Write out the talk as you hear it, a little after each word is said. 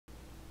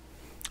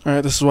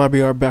Alright, this is why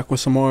we are back with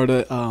some more of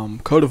the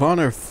Code of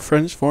Honor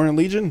French Foreign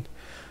Legion.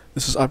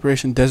 This is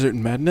Operation Desert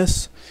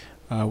Madness.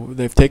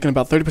 They've taken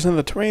about 30% of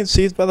the terrain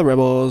seized by the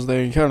rebels.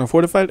 They encounter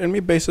fortified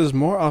enemy bases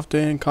more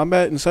often.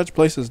 Combat in such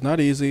places not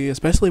easy,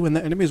 especially when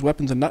the enemy's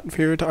weapons are not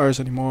inferior to ours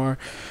anymore.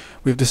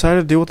 We've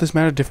decided to deal with this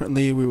matter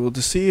differently. We will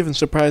deceive and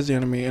surprise the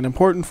enemy. An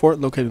important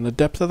fort located in the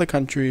depths of the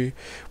country.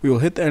 We will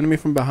hit the enemy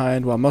from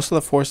behind while most of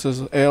the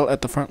forces ail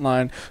at the front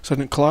line.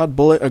 Sergeant Claude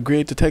Bullet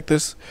agreed to take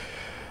this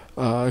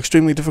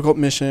extremely difficult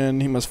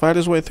mission. He must fight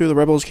his way through the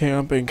rebels'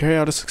 camp and carry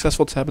out a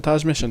successful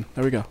sabotage mission.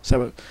 There we go.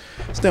 Stand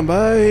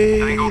by.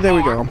 There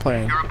we go. I'm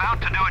playing. You're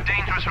about to do a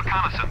dangerous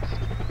reconnaissance.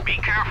 Be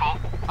careful.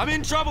 I'm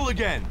in trouble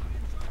again.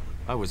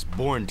 I was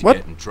born to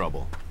get in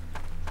trouble.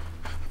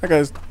 That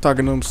guy's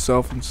talking to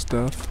himself and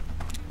stuff.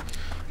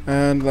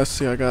 And let's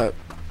see. I got.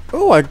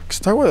 Oh, I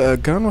start with a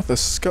gun with a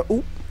skull.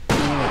 Ooh.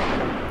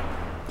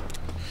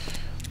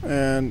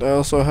 And I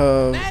also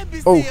have.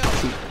 Oh,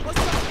 shoot.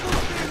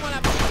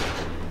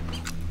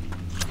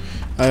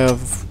 I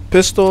have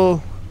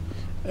pistol,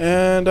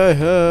 and I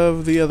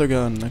have the other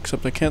gun,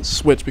 except I can't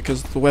switch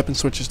because the weapon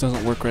switch just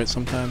doesn't work right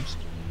sometimes.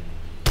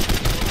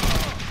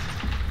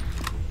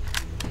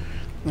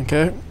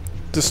 Okay,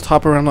 just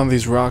hop around on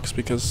these rocks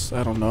because,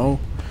 I don't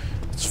know,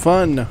 it's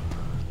fun.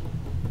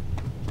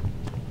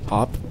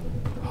 Hop,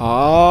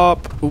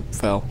 hop, oop,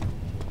 fell.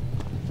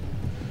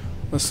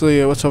 Let's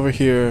see, what's over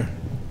here?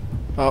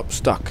 Oh,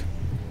 stuck.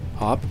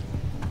 Hop,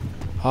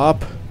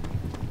 hop,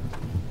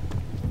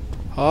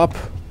 hop.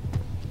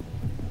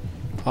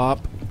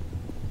 Hop.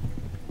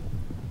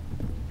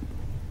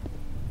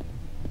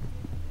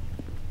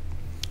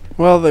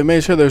 Well, they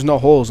made sure there's no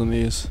holes in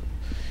these.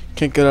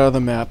 Can't get out of the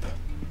map.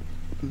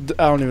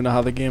 I don't even know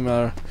how the game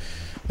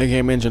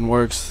engine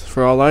works.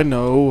 For all I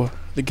know,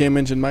 the game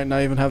engine might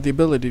not even have the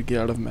ability to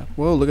get out of the map.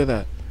 Whoa, look at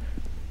that.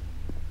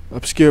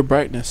 Obscure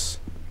brightness.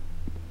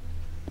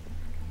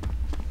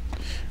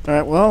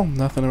 Alright, well,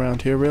 nothing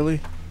around here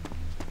really.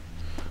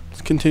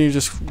 Let's continue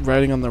just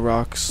riding on the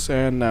rocks.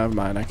 And never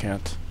mind, I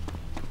can't.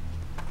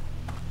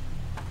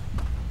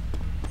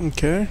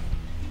 Okay.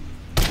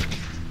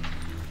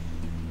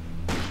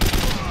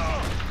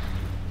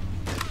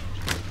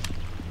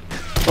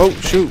 Oh,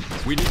 shoot.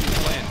 We didn't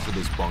plan for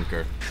this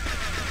bunker.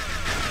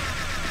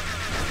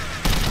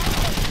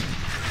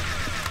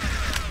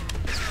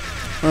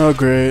 Oh,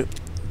 great.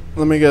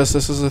 Let me guess,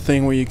 this is the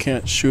thing where you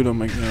can't shoot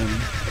them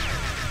again.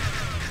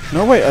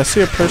 No, wait, I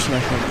see a person, I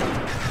think.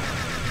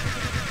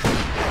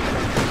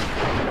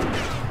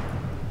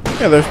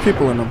 Yeah, there's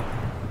people in them.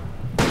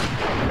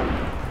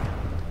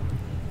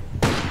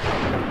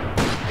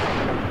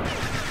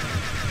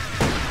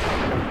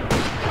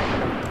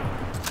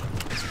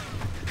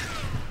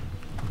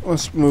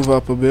 Let's move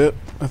up a bit.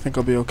 I think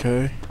I'll be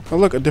okay. Oh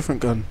look, a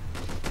different gun.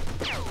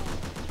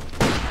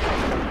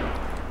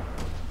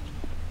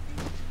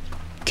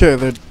 Okay,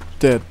 they're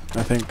dead,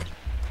 I think.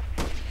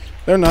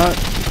 They're not.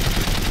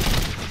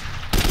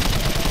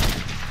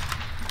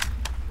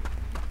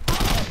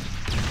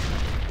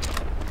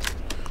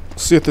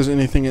 Let's see if there's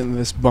anything in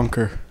this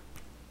bunker.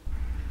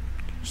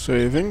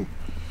 Saving.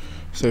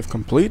 Save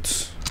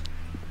complete.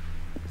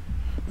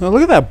 Now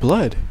look at that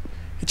blood.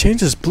 It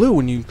changes blue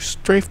when you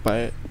strafe by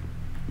it.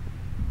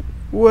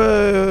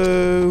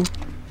 Whoa!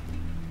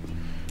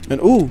 And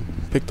ooh,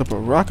 picked up a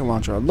rocket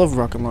launcher. I love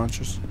rocket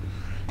launchers.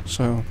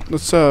 So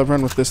let's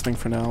run with this thing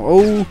for now.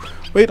 Oh,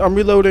 wait, I'm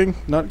reloading.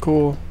 Not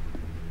cool.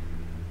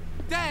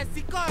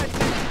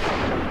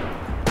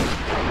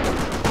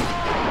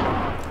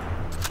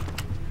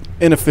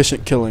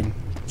 Inefficient killing.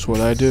 That's what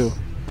I do.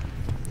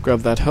 Grab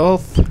that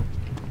health.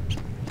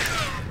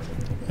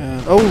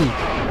 And oh,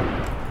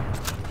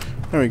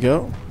 there we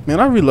go. Man,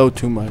 I reload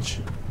too much.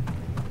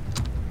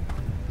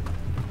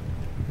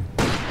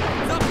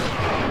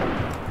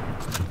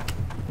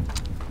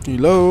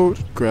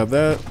 Reload, grab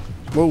that.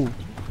 Whoa.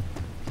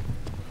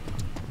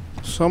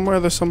 Somewhere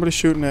there's somebody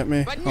shooting at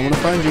me. I'm gonna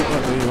find you.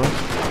 Oh, there you are.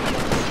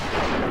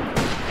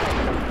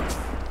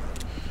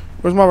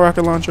 Where's my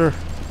rocket launcher?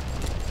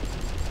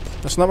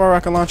 That's not my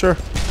rocket launcher.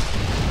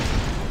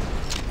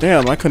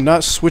 Damn, I could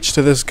not switch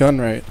to this gun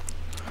right.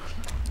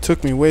 It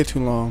took me way too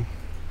long.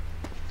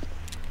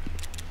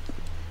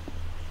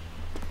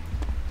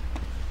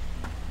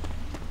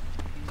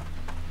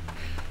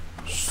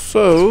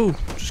 So,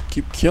 just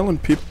keep killing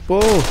people.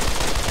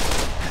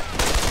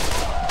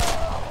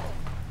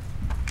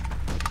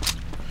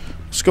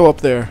 Let's go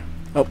up there.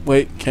 Oh,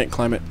 wait, can't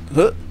climb it.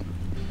 Huh.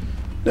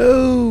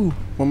 No!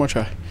 One more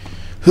try.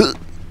 Huh.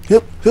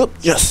 Hup, hup,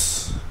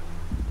 yes!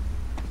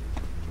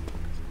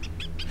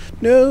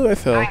 No, I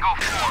fell.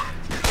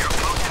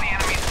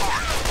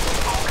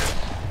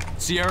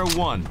 Sierra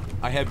 1,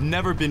 I have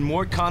never been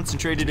more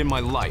concentrated in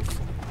my life.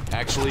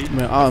 Actually,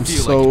 man, I'm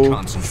feel so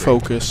like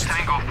focused.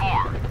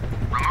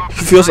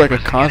 It feels like a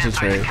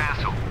concentrate.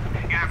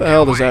 What the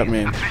hell does that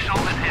mean?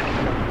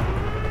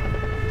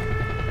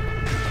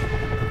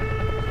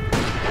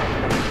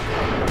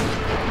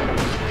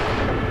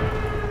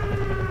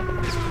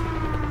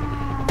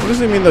 What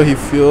does it mean though he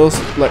feels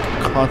like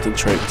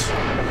concentrate?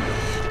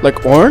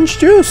 Like orange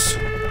juice?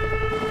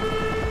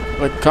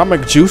 like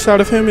comic juice out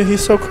of him and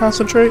he's so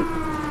concentrate.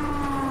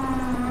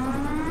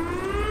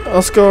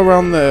 Let's go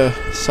around the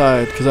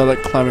side because I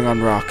like climbing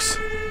on rocks.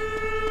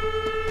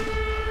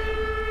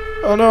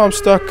 Oh no, I'm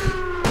stuck.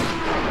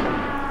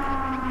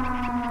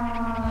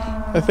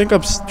 I think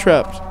I'm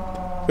trapped.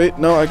 Wait,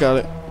 no, I got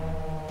it.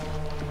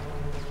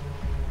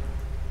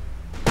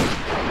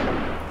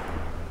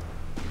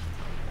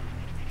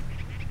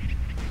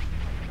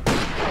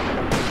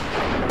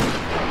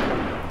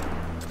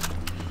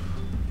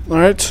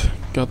 Alright,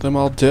 got them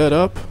all dead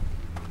up.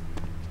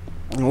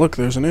 And look,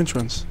 there's an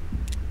entrance.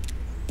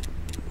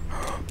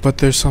 But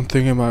there's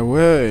something in my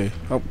way.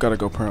 Oh, gotta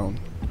go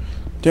prone.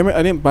 Damn it,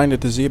 I didn't bind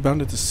it to Z, I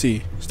bound it to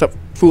C. Stop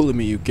fooling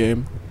me, you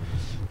game.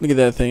 Look at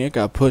that thing, it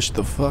got pushed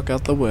the fuck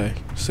out the way.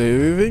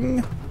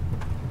 Saving.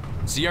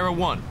 Sierra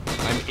 1,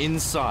 I'm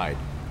inside.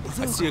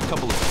 I see a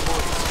couple of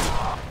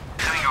toys.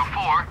 Tango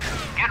 4,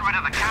 get rid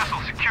of the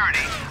castle security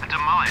and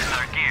demolish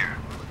their gear.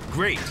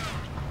 Great.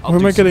 Where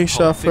am I getting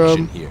shot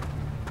from? Here.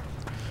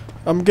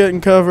 I'm getting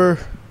cover.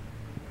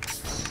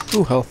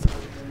 Ooh, health.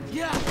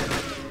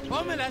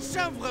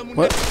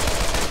 What?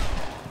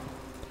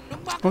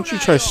 Don't you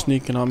try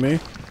sneaking on me.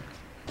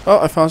 Oh,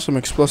 I found some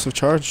explosive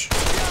charge.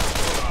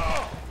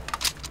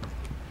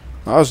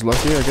 I was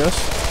lucky, I guess.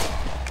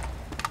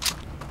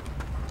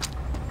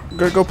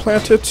 Gotta go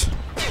plant it.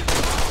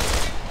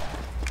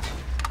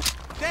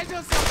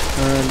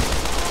 And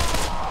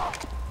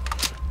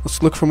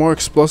let's look for more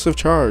explosive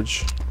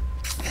charge.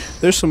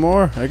 There's some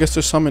more. I guess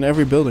there's some in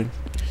every building.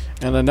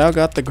 And I now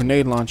got the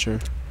grenade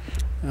launcher.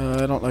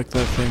 I don't like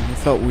that thing. It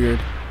felt weird.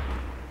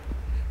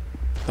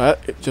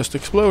 It just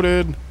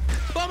exploded.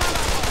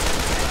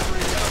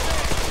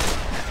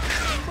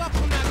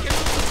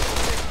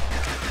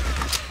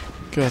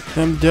 Got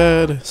them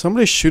dead.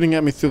 Somebody's shooting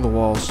at me through the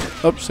walls.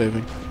 Up,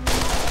 saving.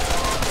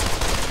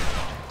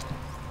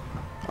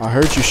 I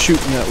heard you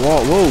shooting that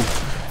wall. Whoa.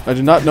 I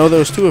did not know there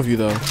was two of you,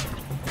 though.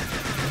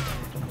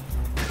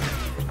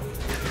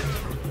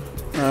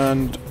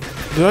 And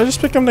did I just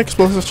pick up an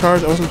explosive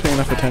charge? I wasn't paying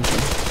enough attention.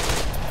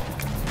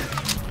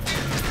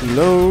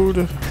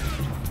 Load.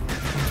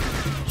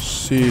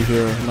 See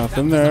here.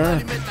 Nothing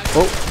there.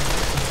 Oh.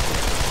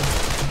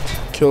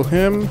 Kill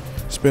him.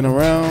 Spin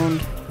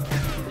around.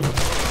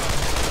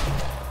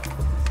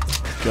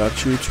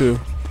 Got you too.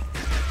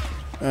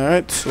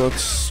 Alright, so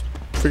let's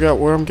figure out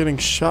where I'm getting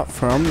shot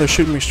from. They're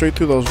shooting me straight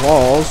through those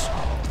walls.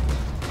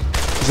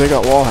 Because they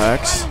got wall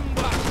hacks.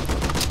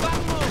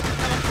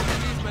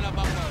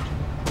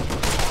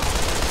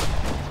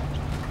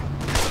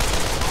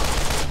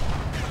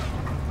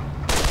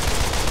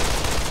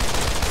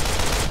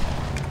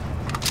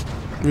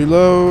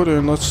 Reload,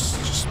 and let's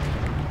just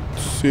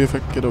see if I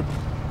can get up.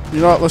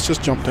 You know what, let's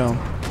just jump down.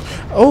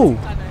 Oh,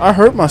 I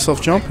hurt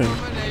myself jumping.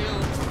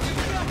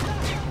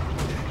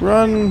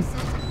 Run.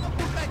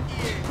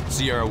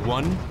 Sierra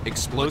 1,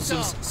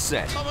 explosives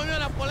set.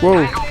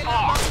 Whoa. Tango 4,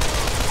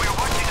 we're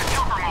watching a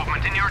trooper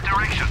movement in your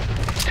direction.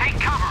 Take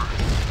cover.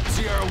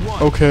 Sierra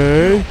 1,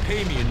 Okay. you don't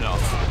pay me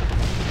enough.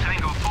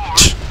 Tango 4,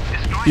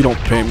 destroy You don't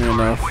the pay me patrol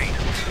car enough. and wait.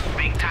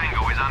 Big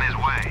Tango is on his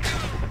way.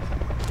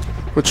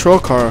 Patrol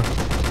car.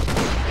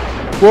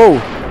 Whoa.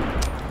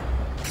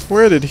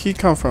 Where did he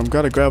come from?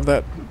 Gotta grab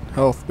that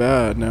health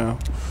bad now.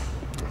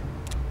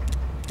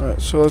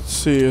 Alright, so let's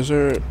see. Is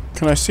there...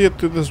 Can I see it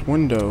through this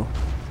window?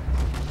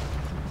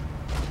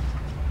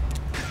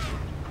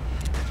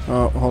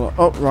 Oh, hold on.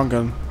 Oh, wrong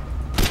gun.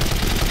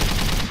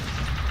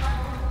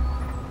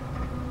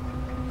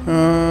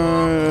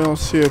 I don't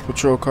see a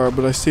patrol car,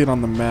 but I see it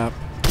on the map.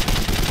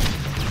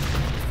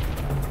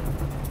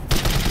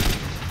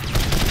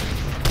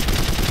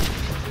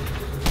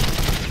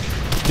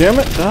 Damn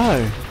it,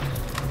 die.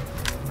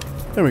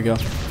 There we go.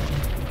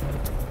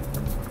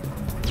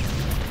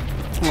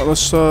 Well,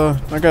 let's,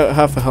 I got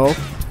half a health.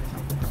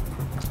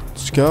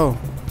 Let's go.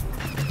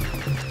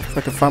 If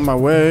I can find my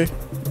way.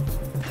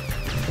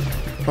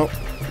 Oh,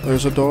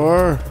 there's a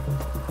door.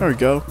 There we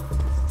go.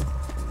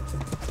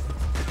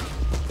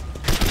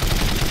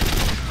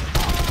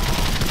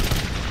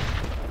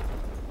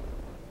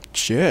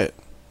 Shit.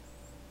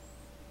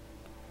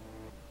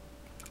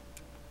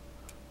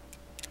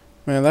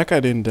 Man, that guy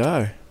didn't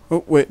die.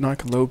 Oh, wait, no, I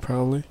can load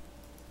probably.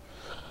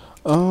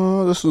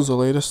 Oh, this was the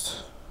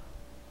latest.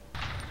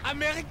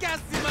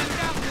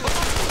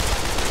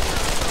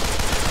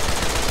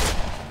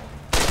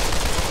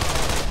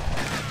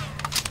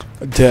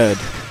 Dead.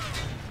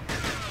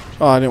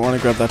 Oh, I didn't want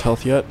to grab that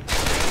health yet.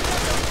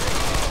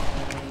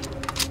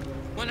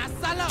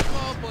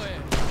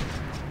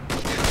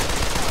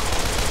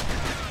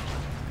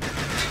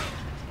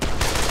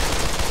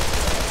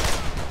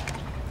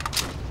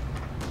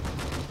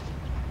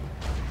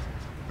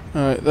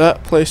 Alright,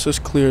 that place is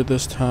cleared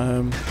this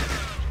time.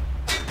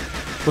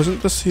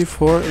 Wasn't the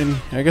C4 in...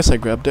 I guess I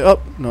grabbed it.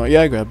 Oh, no,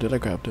 yeah, I grabbed it.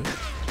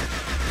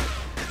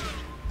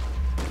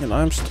 And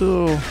I'm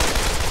still...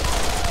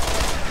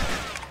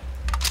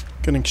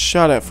 getting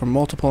shot at from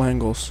multiple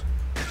angles.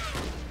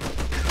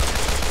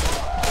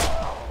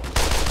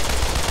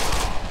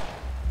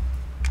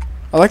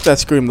 I like that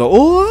scream though.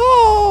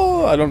 Oh!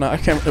 oh, I don't know. I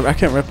can't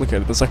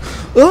replicate it. But it's like,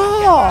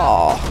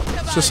 oh,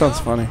 it just sounds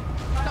funny.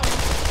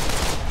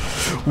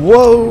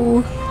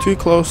 Whoa, too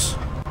close.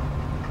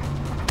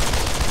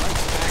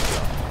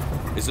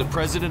 Is the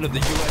president of the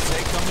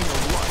USA coming or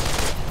what?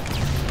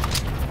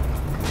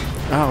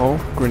 Ow,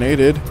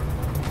 grenaded.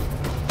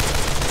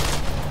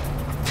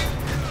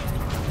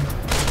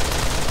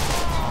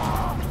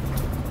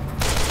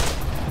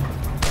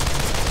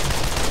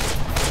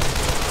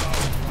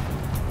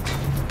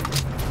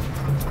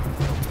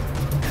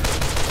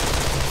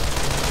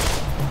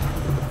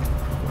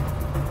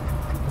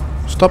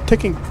 Stop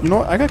taking. You know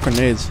what? I got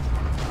grenades.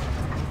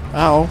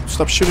 Ow!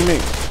 Stop shooting me.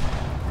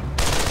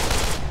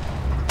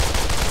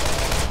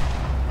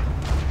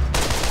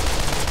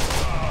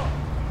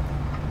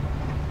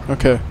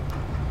 Okay.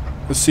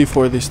 Let's see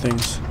four of these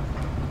things.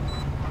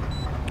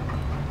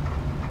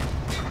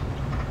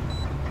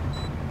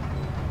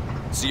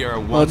 Sierra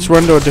 1. Let's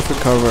run to a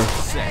different cover.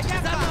 Set.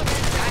 Tango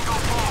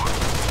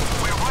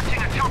 4. We're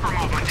watching a chopper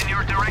movement in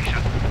your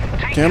direction.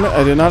 Take Damn it!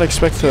 I did not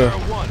expect Sierra to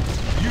 1.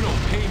 You don't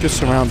pay me get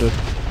surrounded.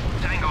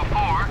 Tango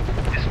 4.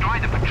 Destroy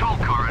the patrol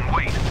car and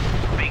wait.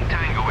 Big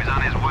Tango is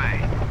on his way.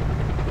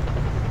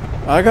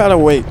 I gotta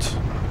wait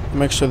to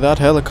make sure that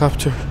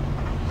helicopter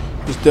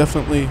is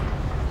definitely.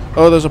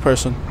 Oh, there's a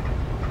person.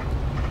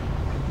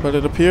 But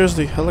it appears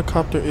the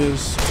helicopter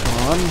is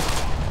gone.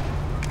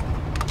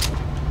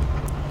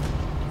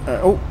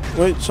 Oh,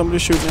 wait,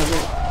 somebody's shooting at me.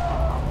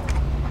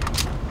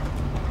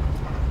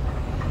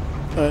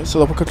 Alright,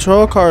 so the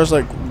control car is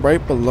like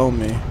right below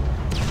me.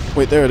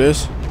 Wait, there it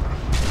is.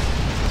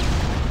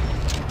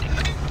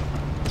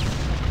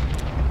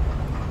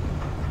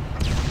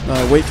 Now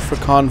I wait for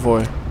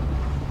convoy.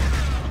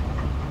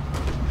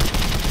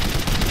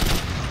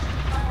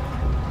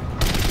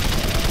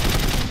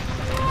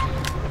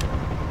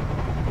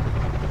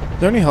 Is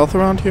there any health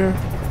around here?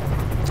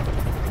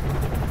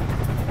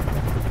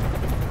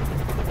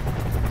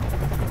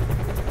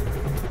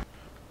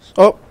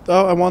 Oh,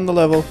 I won the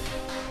level.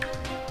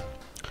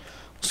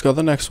 Let's go to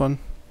the next one.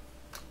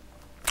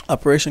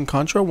 Operation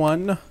Contra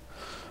 1.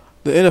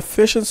 The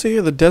inefficiency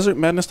of the Desert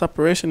Madness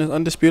operation is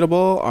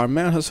undisputable. Our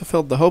man has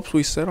fulfilled the hopes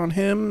we set on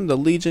him. The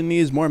Legion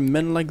needs more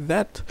men like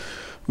that.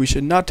 We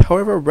should not,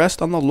 however,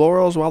 rest on the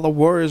laurels while the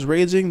war is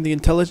raging. The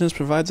intelligence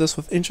provides us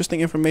with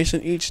interesting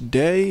information each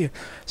day.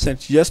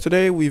 Since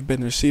yesterday, we've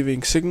been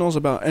receiving signals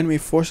about enemy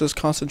forces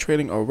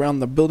concentrating around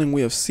the building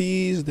we have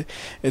seized.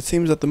 It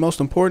seems that the most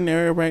important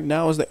area right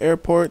now is the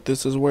airport.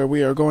 This is where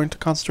we are going to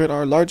concentrate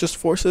our largest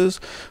forces.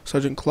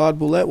 Sergeant Claude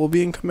Boulette will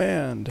be in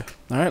command.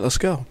 Alright, let's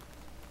go.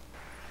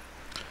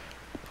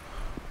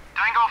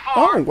 Tango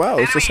 4. Oh, wow,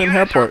 it's the same Enemy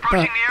units airport. are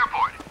approaching the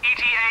airport.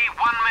 ETA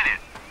 1 minute.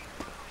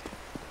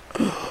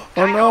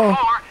 Oh Tango no.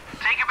 4,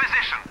 take a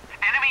position.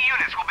 Enemy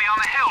units will be on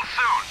the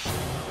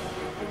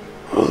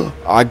hill soon.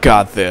 I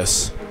got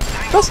this.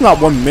 Tango That's not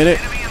 4, 1 minute.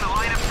 Enemy in the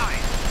line of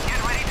sight.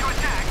 Get ready to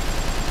attack.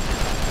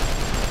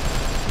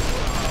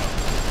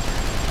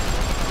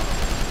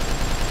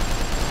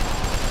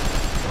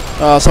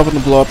 Something to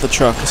blow up the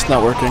truck. It's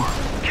not working.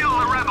 Kill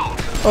the rebels.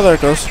 Oh, there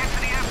it goes. Get to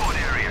the airport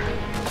area.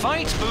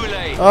 Fight,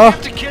 Boulay. Oh, You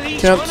have to kill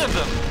each can't. one of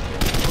them.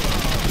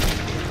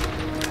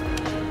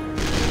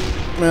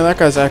 Man, that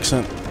guy's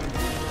accent.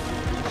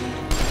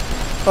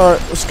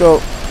 Alright, let's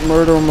go.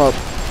 Murder him up.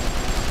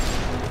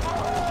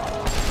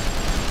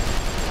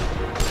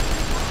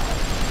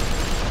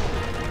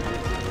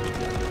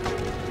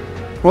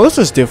 Well, this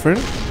is different.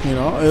 You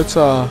know, it's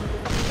not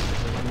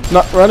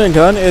run and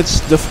gun,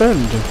 it's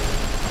defend.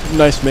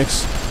 Nice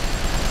mix.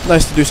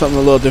 Nice to do something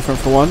a little different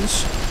for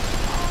once.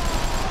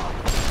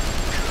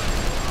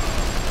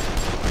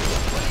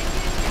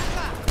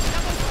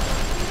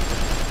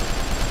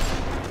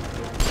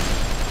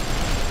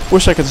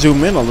 Wish I could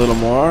zoom in a little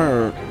more,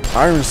 or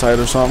Iron Sight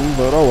or something,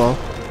 but oh well.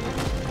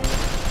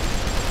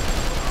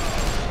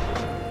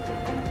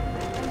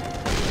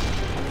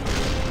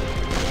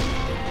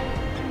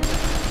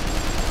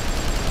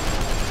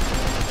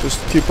 Just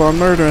keep on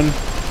murdering.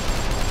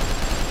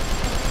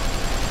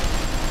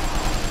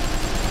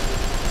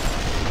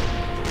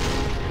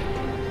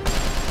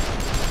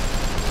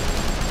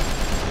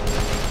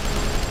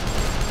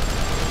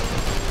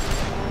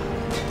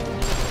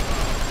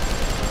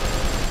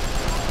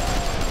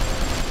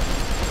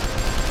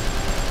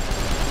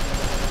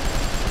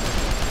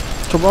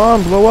 Come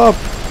on, blow up!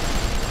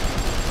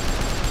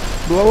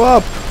 Blow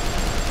up!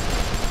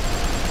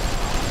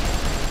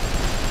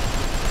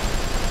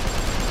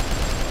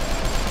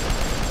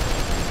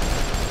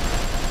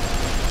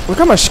 Look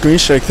how much screen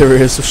shake there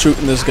is of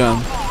shooting this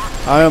gun.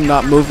 I am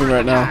not moving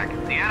right now.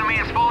 The enemy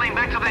is falling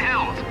back to the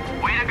hills.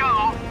 Way to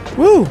go.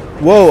 Woo!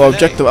 Whoa,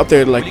 objective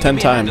updated like Will you 10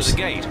 get me under times. the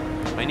gate?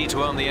 I need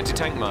to arm the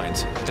anti-tank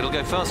mines. It'll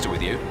go faster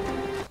with you.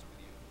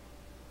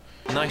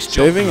 Nice job.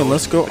 Saving, and Lord,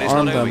 let's go but it's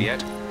arm not over them.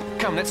 yet.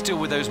 Come, let's deal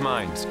with those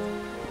mines.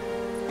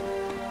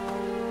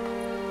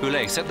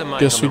 Boulay, set the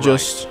mines Guess on we the right.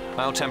 just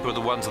I'll temper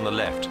the ones on the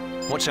left.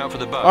 Watch out for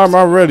the bugs. I'm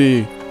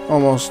already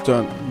almost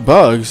done.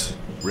 Bugs?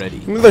 Ready.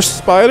 There's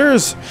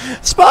spiders?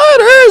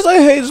 Spiders!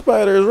 I hate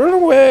spiders. Run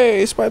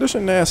away. Spiders are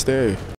nasty.